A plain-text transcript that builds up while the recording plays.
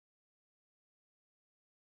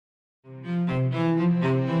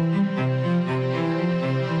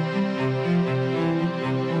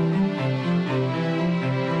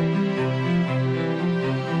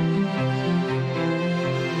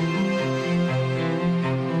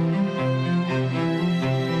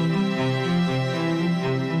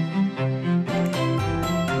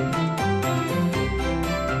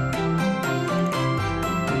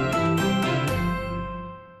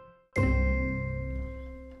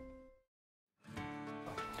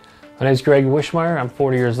My name is Greg Wishmeyer. I'm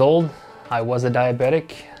 40 years old. I was a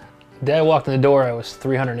diabetic. The day I walked in the door, I was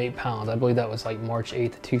 308 pounds. I believe that was like March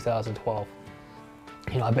 8th, 2012.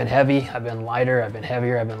 You know, I've been heavy, I've been lighter, I've been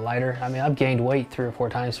heavier, I've been lighter. I mean, I've gained weight 3 or 4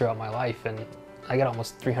 times throughout my life, and I got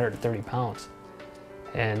almost 330 pounds.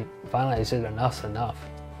 And finally I said, enough's enough.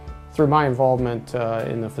 Through my involvement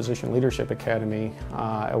in the Physician Leadership Academy,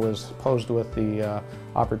 I was posed with the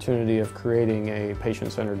opportunity of creating a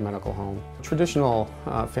patient-centered medical home. Traditional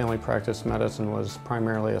family practice medicine was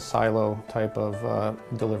primarily a silo type of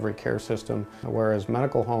delivery care system, whereas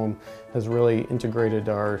medical home has really integrated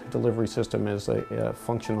our delivery system as a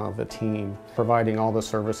function of a team, providing all the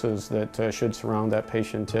services that should surround that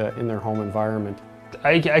patient in their home environment.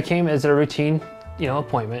 I came as a routine,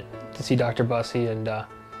 appointment to see Dr. Bussey, and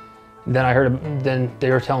then they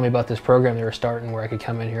were telling me about this program they were starting where I could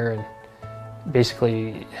come in here and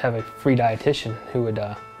basically have a free dietitian who would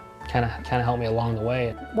kind of help me along the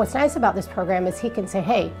way. What's nice about this program is he can say,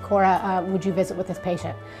 hey, Cora, would you visit with this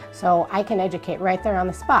patient? So I can educate right there on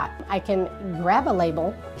the spot. I can grab a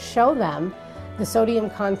label, show them the sodium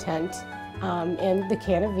content in the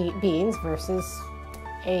can of beans versus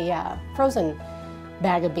a frozen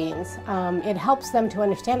bag of beans. It helps them to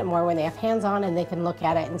understand it more when they have hands on and they can look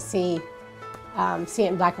at it and see it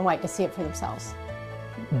in black and white to see it for themselves.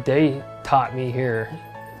 They taught me here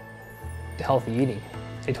healthy eating.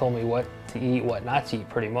 They told me what to eat, what not to eat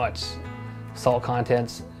pretty much. Salt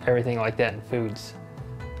contents, everything like that in foods.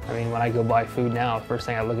 I mean, when I go buy food now, the first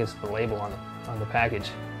thing I look at is the label on the package.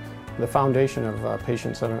 The foundation of a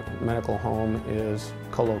patient-centered medical home is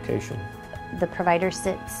co-location. The provider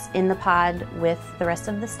sits in the pod with the rest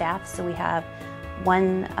of the staff, so we have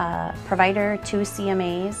one provider, 2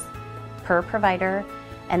 CMAs per provider,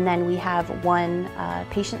 and then we have one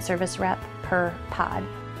patient service rep per pod.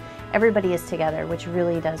 Everybody is together, which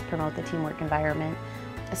really does promote the teamwork environment.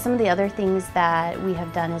 Some of the other things that we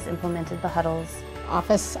have done is implemented the huddles.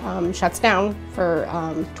 Office shuts down for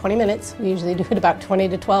 20 minutes. We usually do it about 20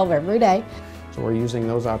 to 12 every day. So we're using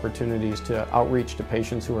those opportunities to outreach to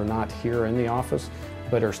patients who are not here in the office,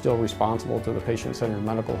 but are still responsible to the patient-centered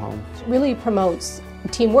medical home. It really promotes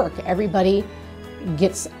teamwork. Everybody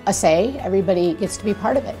gets a say, everybody gets to be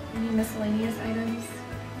part of it. Any miscellaneous items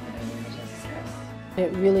that I need to just stress?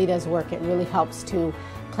 It really does work. It really helps to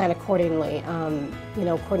plan accordingly,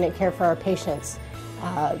 coordinate care for our patients,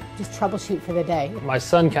 just troubleshoot for the day. My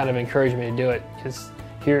son kind of encouraged me to do it because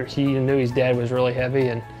here he knew his dad was really heavy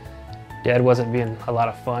and Dad wasn't being a lot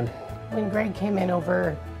of fun. When Greg came in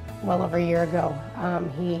well over a year ago,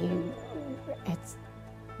 he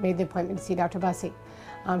made the appointment to see Dr. Bussey.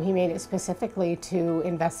 He made it specifically to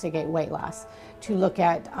investigate weight loss, to look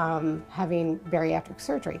at having bariatric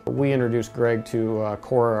surgery. We introduced Greg to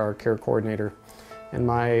Cora, our care coordinator, and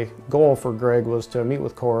my goal for Greg was to meet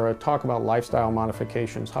with Cora, talk about lifestyle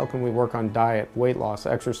modifications. How can we work on diet, weight loss,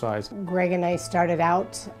 exercise? Greg and I started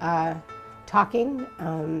out talking.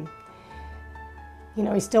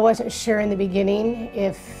 He still wasn't sure in the beginning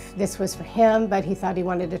if this was for him, but he thought he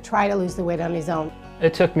wanted to try to lose the weight on his own.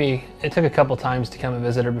 It took a couple times to come and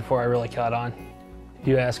visit her before I really caught on. If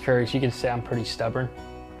you ask her, she could say I'm pretty stubborn.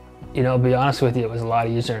 To be honest with you, it was a lot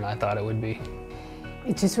easier than I thought it would be.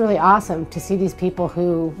 It's just really awesome to see these people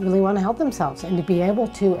who really want to help themselves and to be able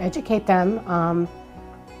to educate them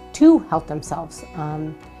to help themselves.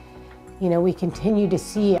 We continue to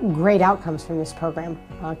see great outcomes from this program,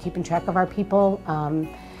 keeping track of our people.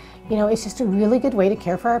 It's just a really good way to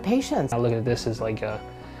care for our patients. I look at this as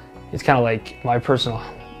it's kind of like my personal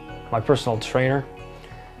trainer,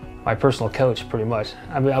 my personal coach, pretty much.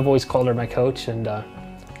 I've always called her my coach, and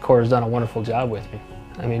Cora's done a wonderful job with me.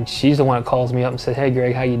 I mean, she's the one that calls me up and says, hey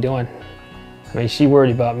Greg, how you doing? I mean, she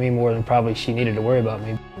worried about me more than probably she needed to worry about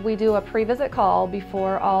me. We do a pre-visit call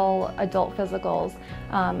before all adult physicals.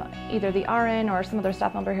 Either the RN or some other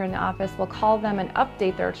staff member here in the office will call them and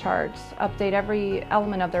update their charts, update every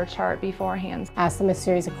element of their chart beforehand. Ask them a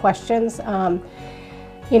series of questions.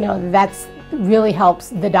 That's really helps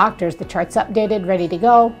the doctors. The chart's updated, ready to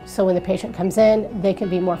go, so when the patient comes in, they can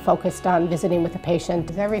be more focused on visiting with the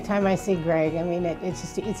patient. Every time I see Greg, I mean,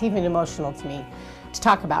 it's even emotional to me to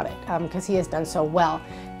talk about it because he has done so well.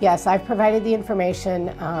 Yes, I've provided the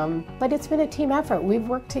information, but it's been a team effort. We've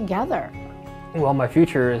worked together. Well, my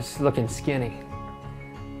future is looking skinny.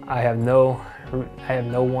 I have no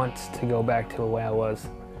wants to go back to the way I was.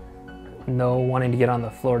 No wanting to get on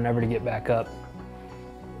the floor, never to get back up.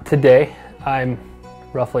 Today, I'm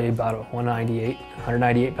roughly about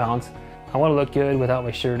 198 pounds. I want to look good without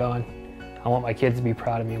my shirt on. I want my kids to be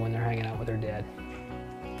proud of me when they're hanging out with their dad.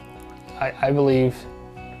 I believe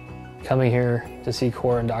coming here to see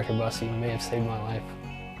Cora and Dr. Bussey may have saved my life.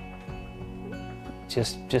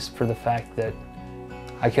 just for the fact that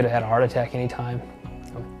I could have had a heart attack anytime.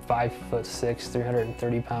 I'm 5'6",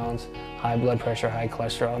 330 pounds, high blood pressure, high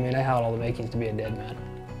cholesterol. I mean, I had all the makings to be a dead man.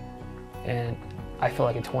 And I feel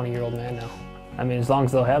like a 20-year-old man now. I mean, as long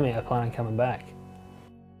as they'll have me, I plan on coming back.